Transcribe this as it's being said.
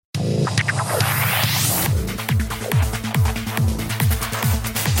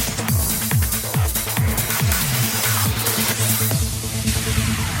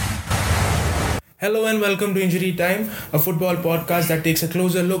Hello and welcome to Injury Time, a football podcast that takes a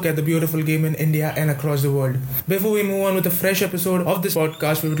closer look at the beautiful game in India and across the world. Before we move on with a fresh episode of this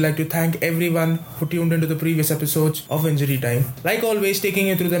podcast, we would like to thank everyone who tuned into the previous episodes of Injury Time. Like always, taking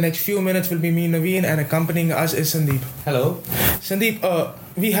you through the next few minutes will be me, Naveen, and accompanying us is Sandeep. Hello. Sandeep,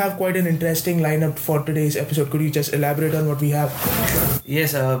 we have quite an interesting lineup for today's episode. Could you just elaborate on what we have?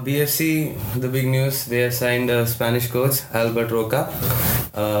 Yes, BFC, the big news, they have signed a Spanish coach, Albert Roca.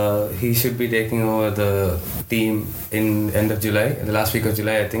 He should be taking over the team in end of July, the last week of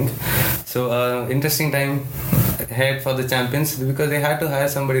July, I think. So, interesting time ahead for the champions because they had to hire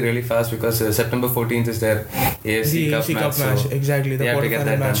somebody really fast because September 14th is their AFC Cup match. So exactly, the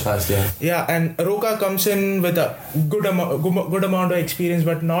quarterfinal match. Fast, yeah, and Roca comes in with a good amount of experience,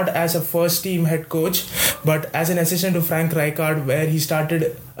 but not as a first team head coach, but as an assistant to Frank Rijkaard, where he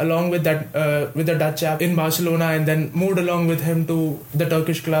started along with that with the Dutch chap in Barcelona and then moved along with him to the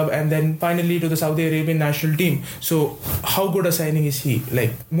Turkish club and then finally to the Saudi Arabian national team. So how good a signing is he?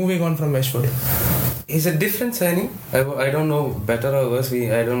 Like moving on from Westwood. He's a different signing. I don't know better or worse.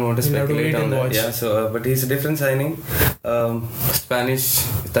 I don't want to speculate on that. Yeah. So, but he's a different signing. Spanish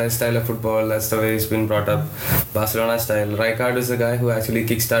style of football. That's the way he's been brought up. Barcelona style. Rijkaard is the guy who actually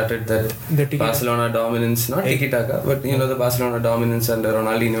kick-started that Barcelona dominance. Not tiki-taka, but the Barcelona dominance under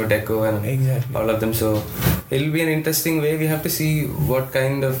Ronaldinho, Deco, and all of them. So it'll be an interesting way. We have to see what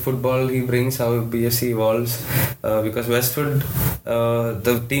kind of football he brings, how BFC evolves. Because Westwood,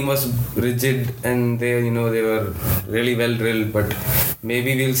 the team was rigid and they were really well drilled, but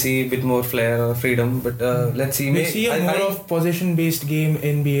maybe we'll see a bit more flair or freedom. But let's see. We see a more of possession-based game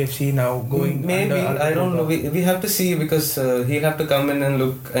in BFC now going. Maybe I don't know. We have to see because he'll have to come in and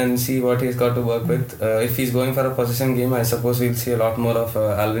look and see what he's got to work with. If he's going for a possession game, I suppose we'll see a lot more of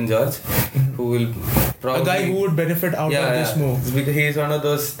Alvin George, who will probably a guy who would benefit out of this move. Because he's one of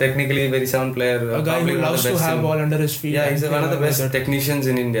those technically very sound players. A guy who loves to have ball under his feet. Yeah, he's one of the best technicians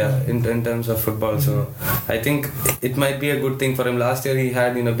in India in terms of football. So I think it might be a good thing for him. Last year he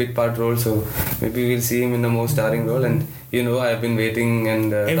had a big part role, so maybe we'll see him in the more starring role. And I've been waiting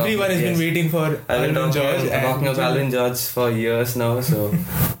and everyone has been waiting for Alvin George. Talking of Alvin George for years now, so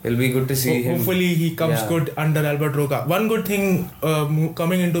it'll be good to see him. Hopefully he comes good under Albert Roca. One good thing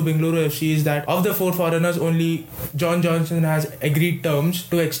coming into Bengaluru FC is that of the 4 foreigners, only John Johnson has agreed terms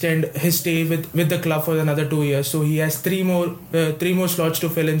to extend his stay with the club for another 2 years. So he has three more slots to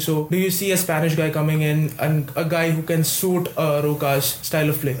fill in. So do you see a Spanish guy coming in and a guy who can suit Roca's style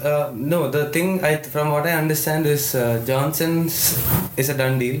of play? No, the thing from what I understand is Johnson's is a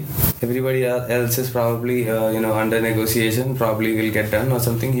done deal. Everybody else is probably under negotiation. Probably will get done or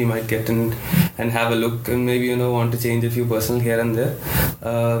something. He might get in and have a look and maybe want to change a few personnel here and there.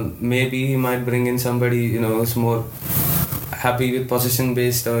 Maybe he might bring in somebody who's more happy with possession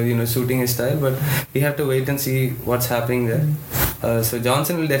based or suiting his style, but we have to wait and see what's happening there. So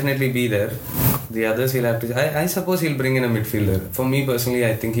Johnson will definitely be there. The others he'll have to. I suppose he'll bring in a midfielder. For me personally,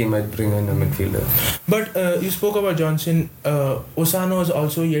 I think he might bring in a midfielder. But you spoke about Johnson. Osano is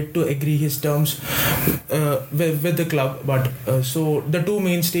also yet to agree his terms with the club. But so the two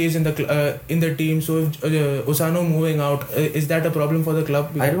mainstays in the team. So if Osano moving out, is that a problem for the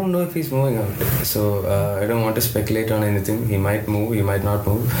club? I don't know if he's moving out. So I don't want to speculate on anything. He might move. He might not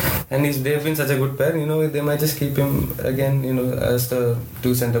move. And they've been such a good pair. They might just keep him again. As the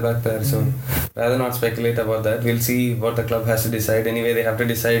two centre back pair. So. Rather not speculate about that. We'll see what the club has to decide. Anyway, they have to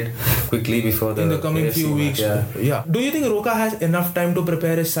decide quickly before in the coming AFC few weeks. Yeah. Do you think Roca has enough time to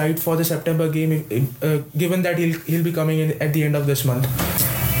prepare his side for the September game, given that he'll be coming in at the end of this month?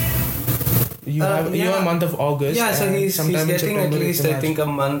 You have a month of August. Yeah, so he's getting at least I think a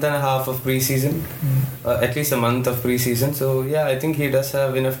month and a half of pre-season. At least a month of pre-season. So yeah, I think he does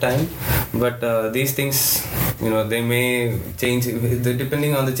have enough time. But these things, they may change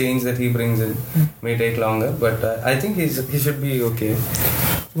depending on the change that he brings in. May take longer, but I think he should be okay.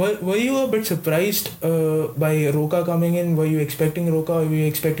 Were you a bit surprised by Roca coming in? Were you expecting Roca, or were you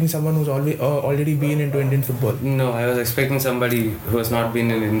expecting someone who's already been into Indian football? No, I was expecting somebody who has not been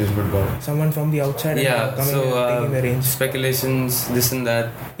in Indian football. Someone from the outside coming in and taking the reins. Speculations, this and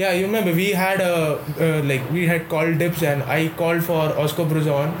that. Yeah, you remember we had we had called dips and I called for Oscar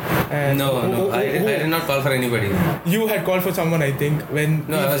Bruzon. No, I did not call for anybody. You had called for someone, I think.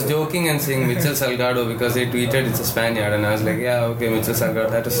 I was joking and saying Mitchell Salgado because they tweeted it's a Spaniard and I was like, yeah, okay, Mitchell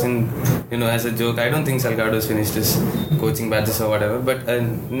Salgado. That was as a joke. I don't think Salgado's finished his coaching batches or whatever, but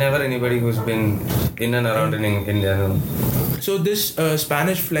never anybody who's been in and around in India. No. So this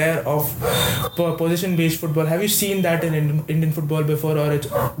Spanish flair of possession-based football, have you seen that in Indian football before, or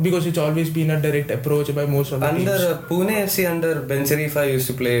because it's always been a direct approach by most of the teams? Pune FC under Ben E05 used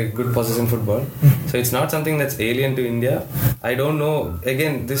to play good possession football. So it's not something that's alien to India. I don't know.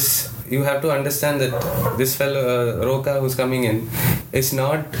 Again, this you have to understand that this fellow Roca who's coming in is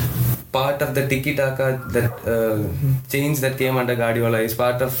not part of the tiki-taka that change that came under Guardiola. Is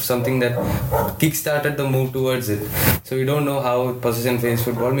part of something that kick-started the move towards it. So we don't know how possession-based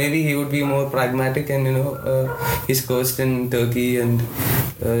football. Maybe he would be more pragmatic, and he's coached in Turkey and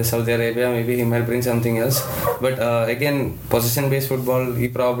Saudi Arabia. Maybe he might bring something else. But again, possession-based football, he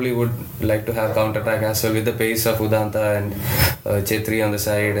probably would like to have counter-attack as well with the pace of Udanta and Chetri on the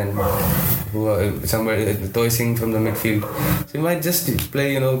side and somebody Toy Singh from the midfield. So he might just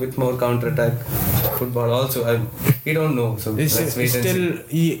play, with more counter-attack football also. We don't know. So it's still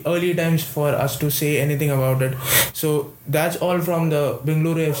early times for us to say anything about it. So that's all from the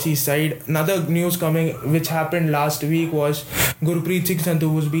Bengaluru FC side. Another news coming which happened last week was Gurpreet Singh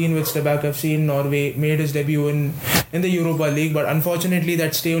Sandhu, who's been with Stabæk FC in Norway, made his debut in the Europa League, but unfortunately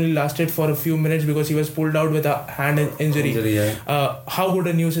that stay only lasted for a few minutes because he was pulled out with a hand injury. How good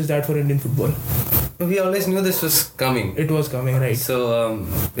a news is that for Indian football? We always knew this was coming. It was coming, right? So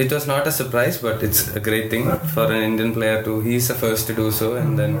it was not a surprise, but it's a great thing for an Indian player too. He's the first to do so,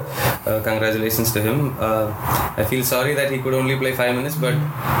 and then congratulations to him. I feel sorry that he could only play 5 minutes, but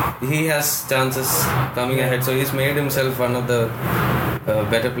he has chances coming ahead. So he's made himself one of the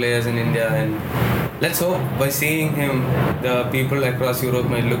better players in India, and let's hope by seeing him, the people across Europe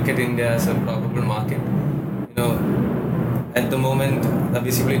might look at India as a probable market. At the moment, the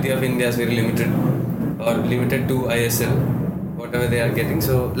visibility of India is very limited, or limited to ISL, whatever they are getting.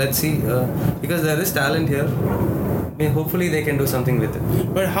 So let's see, because there is talent here. Hopefully they can do something with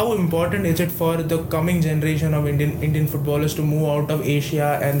it. But how important is it for the coming generation of Indian footballers to move out of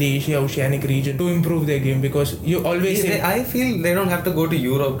Asia and the Asia-Oceanic region to improve their game? Because you always say... I feel they don't have to go to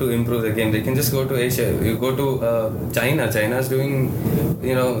Europe to improve their game. They can just go to Asia. You go to China. China's doing,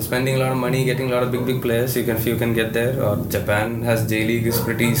 spending a lot of money, getting a lot of big players. You can get there. Or Japan has J-League is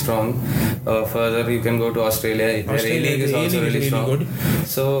pretty strong. Further, you can go to Australia. Their A-League is also really strong. Good.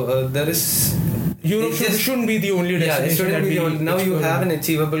 So there is... Europe shouldn't be the only destination. Yeah, it shouldn't be the only. Now you have an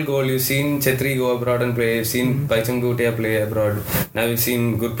achievable goal. You've seen Chetri go abroad and play. You've seen Baichung Bhutia play abroad. Now you've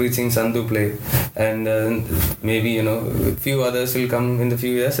seen Gurpreet Singh Sandhu play. And maybe, a few others will come in the few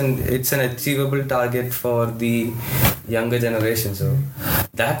years. And it's an achievable target for the younger generation. So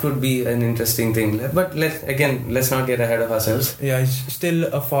that would be an interesting thing. But let's not get ahead of ourselves. Yeah, it's still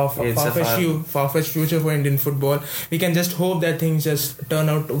a far-fetched future for Indian football. We can just hope that things just turn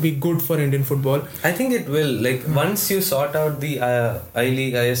out to be good for Indian football. I think it will. Once you sort out the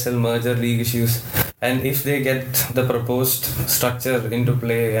I-League, ISL merger league issues, and if they get the proposed structure into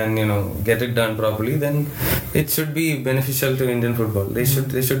play and get it done properly, then it should be beneficial to Indian football. They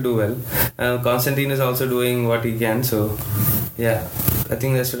should do well. Constantine is also doing what he can. So yeah, I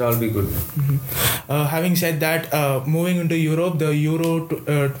think that should all be good. Having said that, moving into Europe, the Euro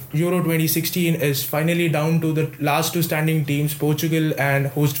 2016 is finally down to the last two standing teams, Portugal and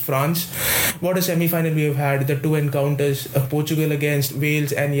host France. What a semi-final we have had. The two encounters, Portugal against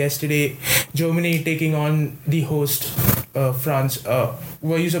Wales, and yesterday Germany taking on the host France.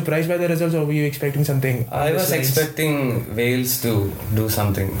 Were you surprised by the results, or were you expecting something? I was expecting Wales to do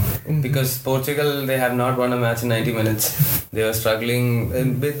something because Portugal, they have not won a match in 90 minutes. They were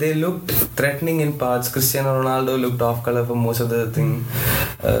struggling. They looked threatening in parts. Cristiano Ronaldo looked off color for most of the thing.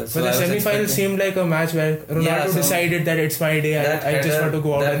 But the semi-final seemed like a match where Ronaldo decided that it's my day. I just want to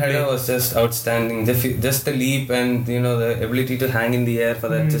go out and play. That header was just outstanding. Just the leap and the ability to hang in the air for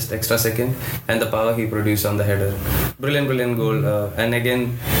that just extra second, and the power he produced on the header. Brilliant goal. And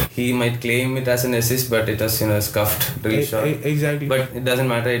again, he might claim it as an assist, but it was a scuffed drill shot. Exactly. But it doesn't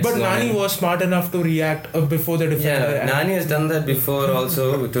matter. But Nani was smart enough to react before the defender. Yeah, Nani has done that before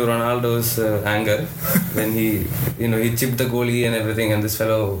also to Ronaldo's anger when he chipped the goalie and everything, and this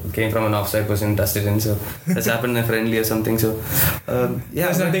fellow came from an offside position and touched it in. So that's happened in a friendly or something. So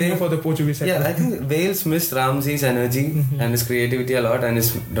there's nothing new for the Portuguese side. Yeah, I think Wales missed Ramsey's energy and his creativity a lot, and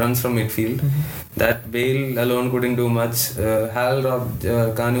his runs from midfield. That Bale alone couldn't do much.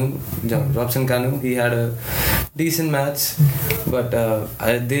 Robson Kanu, he had a decent match, but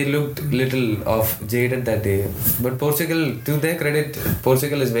they looked little off jaded that day. But Portugal, to their credit,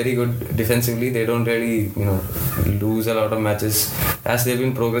 Portugal is very good defensively. They don't really lose a lot of matches. As they've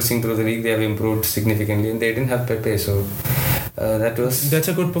been progressing through the league, they have improved significantly, and they didn't have Pepe, so That's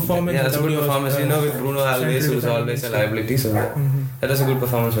a good performance. Yeah, that's a good performance. With Bruno Alves, who's always a liability. So that was a good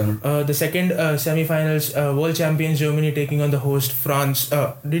performance for him. The second semi-finals, world champions Germany taking on the host France.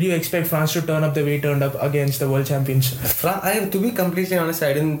 Did you expect France to turn up the way turned up against the world champions? To be completely honest,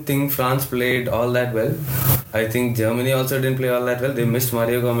 I didn't think France played all that well. I think Germany also didn't play all that well. They missed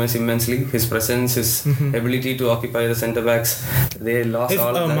Mario Gomez immensely. His presence, his ability to occupy the centre backs, they lost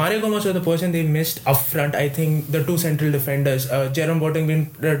all of that. Mario Gomez was the person they missed up front. I think the two central defenders, Jerome Boateng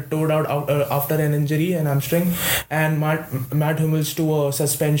been told out after an injury, an hamstring, and Matt Hummels to a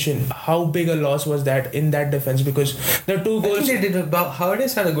suspension. How big a loss was that in that defense? Because the two goals. I think they did.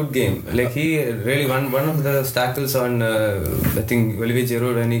 Havertz had a good game. Like he really won one of the tackles on I think Olivier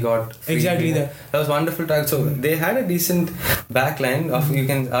Giroud when he got free. Exactly that was wonderful tackle. So they had a decent back line. You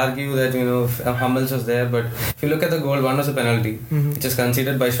can argue that Hummels was there, but if you look at the goal, one was a penalty, which is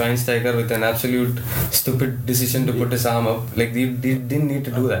conceded by Schweinsteiger with an absolute stupid decision to put his arm up. Like they didn't need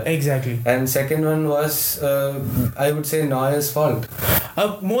to do that. Exactly. And second one was I would say Neuer's fault.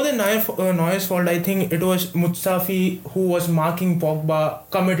 More than Neuer's fault, I think it was Mustafi who was marking Pogba,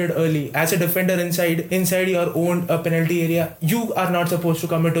 committed early. As a defender inside your own penalty area, you are not supposed to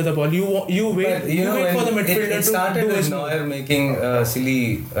commit to the ball. You wait for the midfielder it started with Neuer making a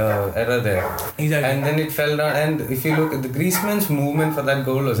silly error there. Exactly. And then it fell down. And if you look at the Griezmann's movement for that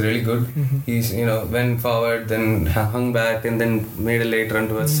goal was really good. He's went forward, then hung back, and then made a late run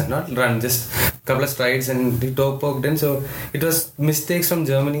towards not run, just a couple of strides, and he poked in. So it was mistakes from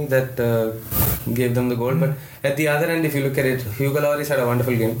Germany that gave them the goal. But at the other end, if you look at it, Hugo Lloris had a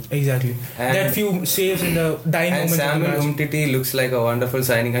wonderful game. Exactly. And that few saves in the dying moments. And Samuel Umtiti looks like a wonderful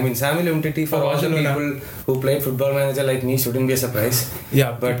signing. I mean, Samuel Umtiti, for all the people who played Football Manager like me, shouldn't be a surprise.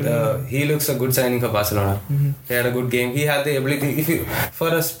 Yeah. But he looks a good signing for Barcelona. He had a good game. He had the ability, for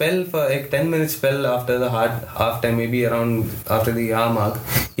a 10-minute spell after the half time, maybe around after the hour mark,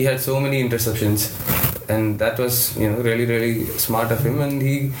 he had so many interceptions. And that was, really, really smart of him. And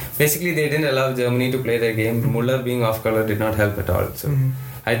they didn't allow Germany to play their game. Muller being off color did not help at all. So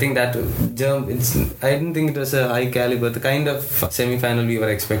I think that I didn't think it was a high caliber, the kind of semi-final we were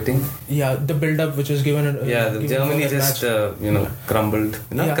expecting. Yeah, the build-up which was given. Germany just crumbled.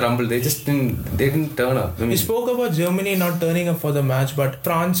 Crumbled. They didn't turn up. We spoke about Germany not turning up for the match, but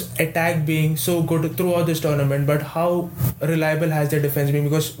France attack being so good throughout this tournament. But how reliable has their defense been?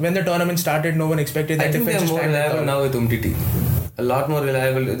 Because when the tournament started, no one expected that defense to stand. I think they're more reliable now with Umtiti. A lot more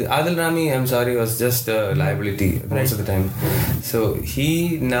reliable. Adil Rami, I'm sorry, was just a liability most of the time. So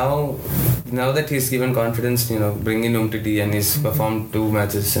he now that he's given confidence, bring in Umtiti, and he's performed 2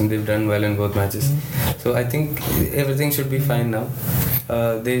 matches and they've done well in both matches. So I think everything should be fine now.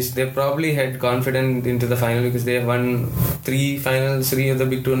 They probably head confident into the final because they have won 3 of the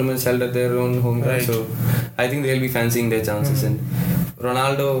big tournaments held at their own home ground. So I think they'll be fancying their chances. And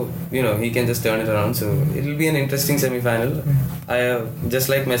Ronaldo, he can just turn it around. So it'll be an interesting semi-final. Just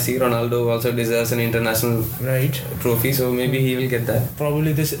like Messi, Ronaldo also deserves an international trophy. So maybe he will get that.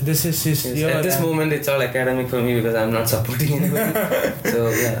 Probably this is his year. At this moment, it's all academic for me because I'm not supporting anybody.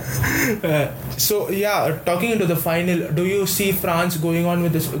 So yeah. Talking into the final, do you see France going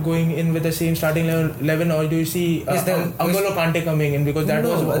in with the same starting 11, or do you see N'Golo Kante coming in, because that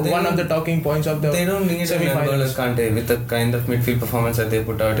was one of the talking points of the They don't need N'Golo Kante with the kind of midfield performance that they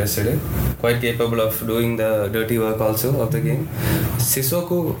put out yesterday. Quite capable of doing the dirty work also of the game.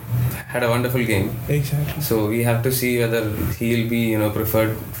 Sissoko had a wonderful game. Exactly. So we have to see whether he'll be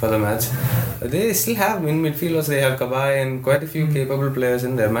preferred for the match. They still have in midfielders. They have Kabay and quite a few capable players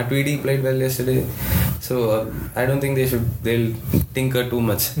in there. Matuidi played well yesterday. So I don't think they'll tinker too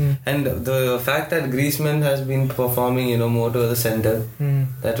much. And the fact that Griezmann has been performing more to the centre,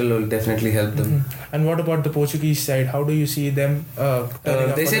 that will definitely help them. And what about the Portuguese side? How do you see them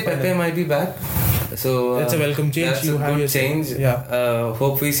they say Pepe might be back. So that's a welcome change. That's a good change. Yeah.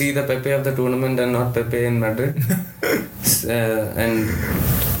 Hope we see the Pepe of the tournament and not Pepe in Madrid. And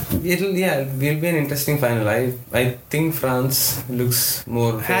it'll be an interesting final. I think France looks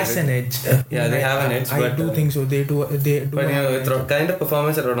more has an edge. They have an edge. I do think so. They do. But with the kind of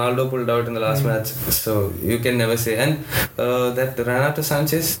performance that Ronaldo pulled out in the last match, so you can never say. And that Renato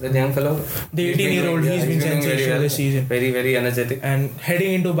Sanchez, that young fellow, the 18-year-old, he's been sensational this season. Very, very energetic. And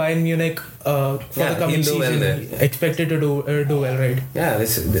heading into Bayern Munich for the coming season, expected to do well, right? Yeah,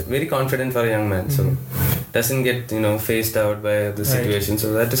 it's very confident for a young man. So doesn't get phased out by the situation.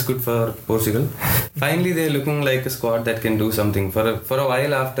 So that is good for Portugal. Finally, they're looking like a squad that can do something. For a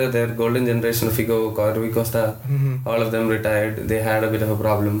while after their golden generation of Figo, Rui Costa, all of them retired. They had a bit of a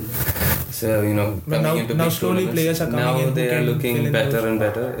problem. So but now slowly players are coming in. Now they are looking better and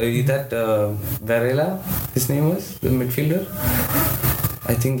better. That Varela, his name was the midfielder.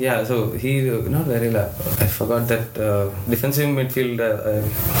 I think So he not Varela. I forgot that defensive midfielder.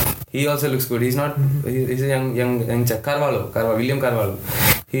 He also looks good. He's not. He's a young chap. William Carvalho.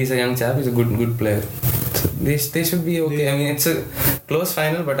 He's a young chap. He's a good player. So they should be okay. I mean, it's a close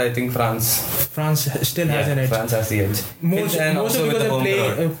final, but I think France still has an edge. France has the edge. Most because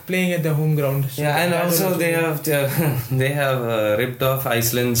they're playing at the home ground. So and also they have ripped off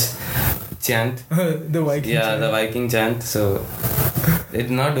Iceland's chant. The Viking. Yeah, the Viking chant. So. It's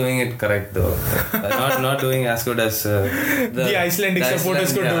not doing it correct though. Not doing as good as the Icelandic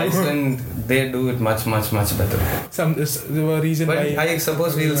supporters could do. Iceland, they do it much better. The reason but why I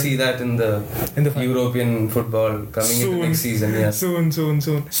suppose we'll see that in the European football coming into next season. Yeah. Soon.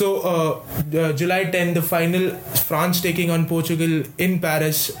 So July 10, the final, France taking on Portugal in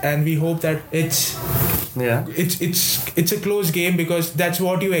Paris, and we hope that it's a close game, because that's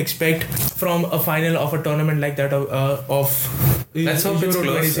what you expect from a final of a tournament like that Let's hope it's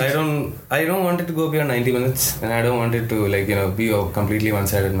close. I don't want it to go beyond 90 minutes, and I don't want it to be a completely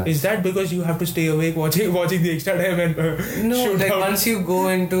one-sided match. Is that because you have to stay awake watching the extra time and shoot out? Once you go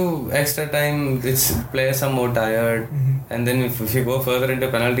into extra time, players are more tired, and then if you go further into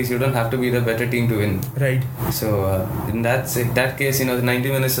penalties, you don't have to be the better team to win. Right. So in that case,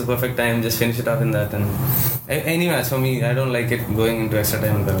 90 minutes is the perfect time. Just finish it off in that, and any match for me, I don't like it going into extra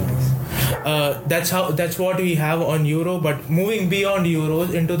time and penalties. That's what we have on Euro. But moving beyond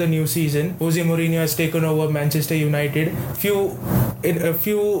Euros into the new season, Jose Mourinho has taken over Manchester United. Few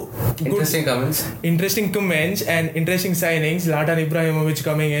interesting comments and interesting signings. Zlatan Ibrahimovic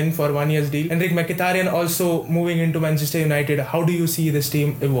coming in for 1 year's deal. Henrik Mkhitaryan also moving into Manchester United. How do you see this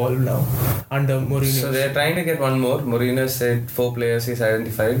team evolve now under Mourinho? So they're trying to get one more. Mourinho said 4 players he's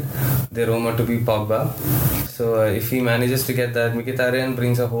identified. They're rumored to be Pogba. So if he manages to get that, Mkhitaryan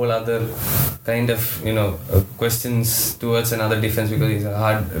brings a whole other kind of questions towards another defense, because he's a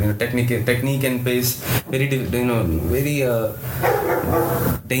hard technique and pace, very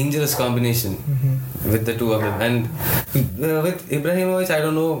dangerous combination with the two of them. And with Ibrahimovic, I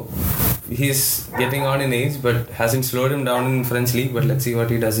don't know, he's getting on in age, but hasn't slowed him down in French league. But let's see what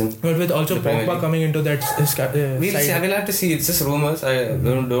he does in. But with also Pogba coming into that we'll have to see. It's just rumors. I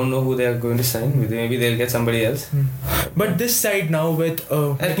don't know who they are going to sign. Maybe they'll get somebody else. But this side now with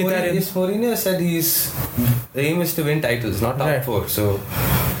Mourinho said his aim is to win titles, not top 4. So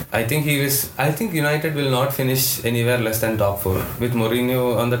I think United will not finish anywhere less than top 4 with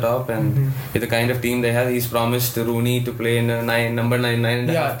Mourinho on the top, and with the kind of team they have. He's promised Rooney to play in a number 9,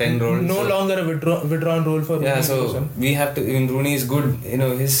 10 role. No longer a withdrawn role for Rooney. Yeah, so we have to. Rooney is good.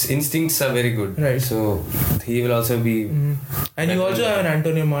 His instincts are very good. Right. So he will also be. And you also have an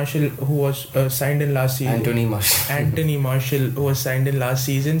Anthony Martial who was signed in last season. Anthony Martial who was signed in last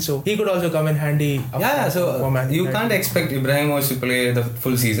season, so he could also come in handy. So you can't expect Ibrahimovic to play the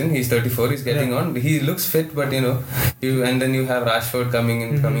full season. He's 34. He's getting on. He looks fit, but and then you have Rashford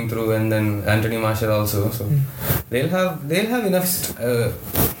coming through, and then Anthony Martial also. So they'll have enough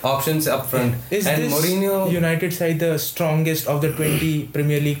options up front. Is this Mourinho United side the strongest of the 20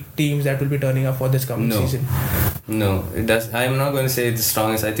 Premier League teams that will be turning up for this coming season? No, it does. I'm not going to say it's the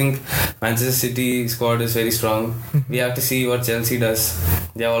strongest. I think Manchester City squad is very strong. We have to see what Chelsea does.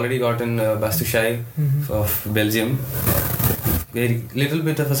 They have already gotten Bastushai of Belgium. Very little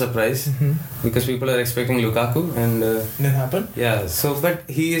bit of a surprise because people are expecting Lukaku, and didn't happen. Yeah. So, but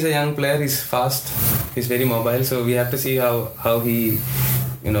he is a young player. He's fast. He's very mobile. So we have to see how he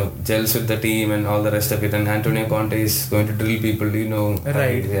gels with the team and all the rest of it. And Antonio Conte is going to drill people,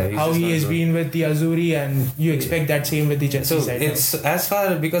 right? How he has been with the Azzurri, and you expect that same with the Chelsea side. So it's as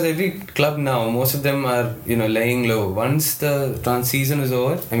far, because every club now, most of them are laying low. Once the season is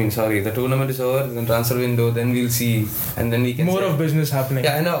over, the tournament is over, then transfer window, then we'll see, and then we can more of business happening.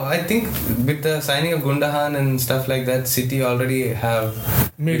 Yeah, I know. I think with the signing of Gundogan and stuff like that, City already have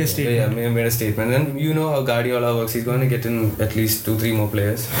made a statement. Yeah, made a statement. And how Guardiola works. He's going to get in at least 2-3 more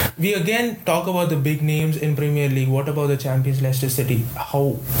players. We again talk about the big names in Premier League. What about the champions Leicester City?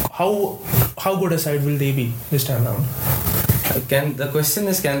 How good a side will they be this time around? The question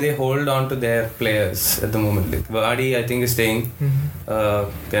is, can they hold on to their players at the moment? Like Vardy, I think, is staying.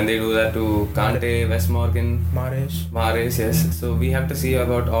 Can they do that to Kante, Wes Morgan, Mahrez? Yes. So we have to see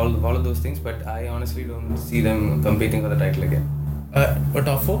about all of those things. But I honestly don't see them competing for the title again. A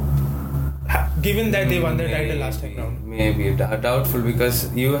top 4? given that they won the title last time round? Maybe doubtful,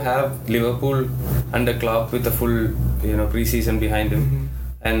 because you have Liverpool under Klopp with a full pre-season behind him,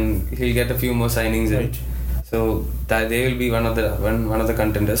 and he'll get a few more signings in. So that they will be one of the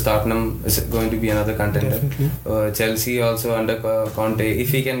contenders. Tottenham is going to be another contender. Chelsea also under Conte.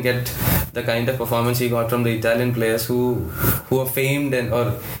 If he can get the kind of performance he got from the Italian players who are famed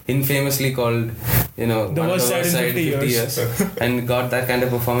or infamously called the worst side in 50 years. And got that kind of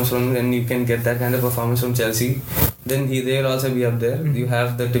performance from, and you can get that kind of performance from Chelsea, then they'll also be up there. You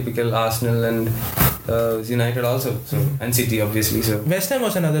have the typical Arsenal and United also, and City obviously. So West Ham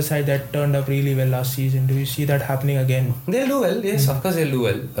was another side that turned up really well last season. Do you see that happening again? They'll do well. Yes, of course they'll do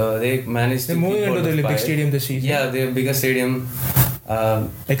well. They managed. They're moving into the Olympic Stadium this season. Yeah, they're bigger stadium.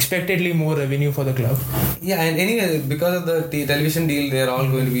 Expectedly more revenue for the club. Yeah, and anyway, because of the television deal, they're all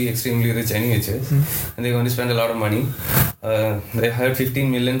going to be extremely rich anyways, and they're going to spend a lot of money. They hired 15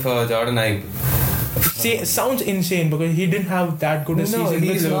 million for Jordan Ibe. Sounds insane, because he didn't have that good a season with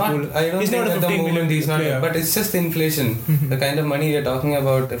Liverpool. He's not a 15 million player. But it's just inflation. The kind of money we're talking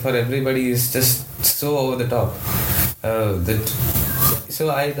about for everybody is just so over the top. So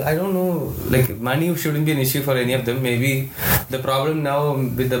I don't know, like money shouldn't be an issue for any of them. Maybe the problem now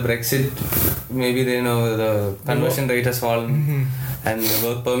with the Brexit, maybe the conversion rate has fallen and the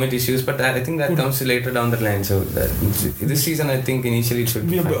work permit issues, but I think that comes later down the line. So this season I think initially it should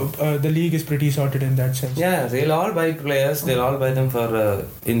be fine. The league is pretty sorted in that sense. Yeah, they'll all buy players, they'll all buy them for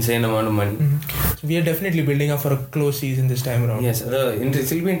insane amount of money. So we are definitely building up for a close season this time around. Yes, it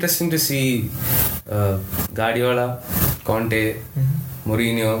will be interesting to see Guardiola, Conte,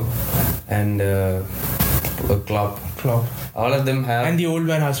 Mourinho and Klopp. All of them have, and the old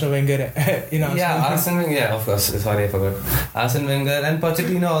man Arsene Wenger in Arsenal. Yeah, Arsene Wenger. Yeah, of course. Sorry, I forgot. Arsene Wenger and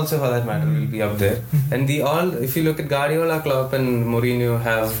Pochettino also, for that matter, will be up there. And if you look at Guardiola, Klopp, and Mourinho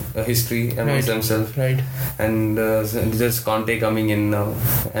have a history amongst themselves. Right. And there's Conte coming in now,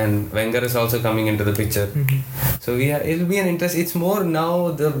 and Wenger is also coming into the picture. So it'll be an interest. It's more now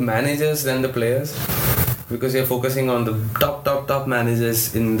the managers than the players, because you're focusing on the top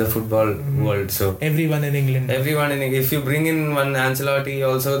managers in the football world. So everyone in England. If you bring in one Ancelotti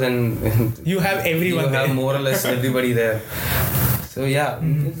also, then you have everyone. You have more or less everybody there. So yeah,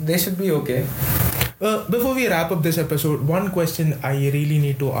 they should be okay. Before we wrap up this episode, one question I really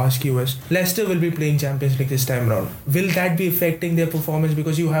need to ask you is, Leicester will be playing Champions League this time around. Will that be affecting their performance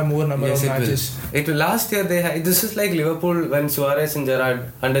because you have more number of matches? It will. Last year this is like Liverpool when Suarez and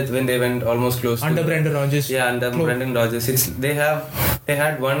Gerrard when they went almost close under Brendan Rodgers. Yeah, under Brendan Rodgers. They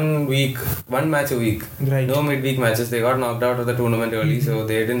had 1 match a week. Right. No midweek matches. They got knocked out of the tournament early, so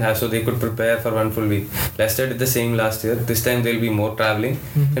they didn't have. So they could prepare for 1 full week. Leicester did the same last year. This time they'll be more travelling,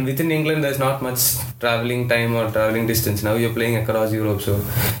 and within England there's not much travelling time or travelling distance. Now you're playing across Europe, so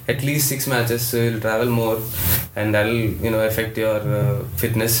at least 6 matches, so you'll travel more, and that'll affect your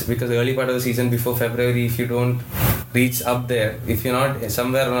fitness, because the early part of the season before February, if you don't reach up there, if you're not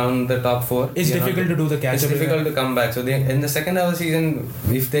somewhere around the top 4, it's difficult to do the catch. It's difficult to come back. So in the second half of the season,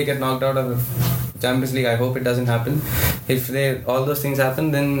 if they get knocked out of the Champions League, I hope it doesn't happen. If all those things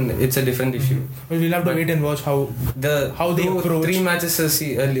happen, then it's a different issue. Well, we'll have to wait and watch how they approach. 3 matches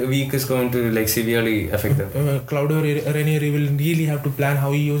a week is going to severely affect them. Claudio Ranieri will really have to plan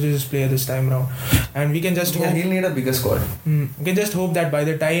how he uses his player this time around, and we can just hope he'll need a bigger squad. We can just hope that by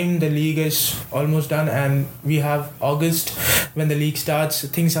the time the league is almost done and we have August when the league starts,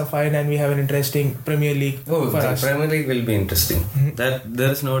 things are fine and we have an interesting Premier League for us. Premier League will be interesting. That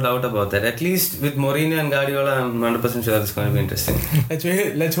there is no doubt about that. At least with Mourinho and Guardiola, I'm 100% sure it's going to be interesting.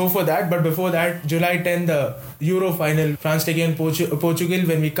 Let's hope for that. But before that, July 10th, the Euro final, France taking on Portugal.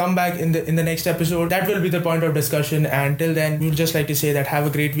 When we come back in the next episode, that will be the point of discussion. And till then, we'd just like to say that have a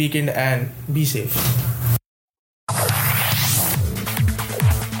great weekend and be safe.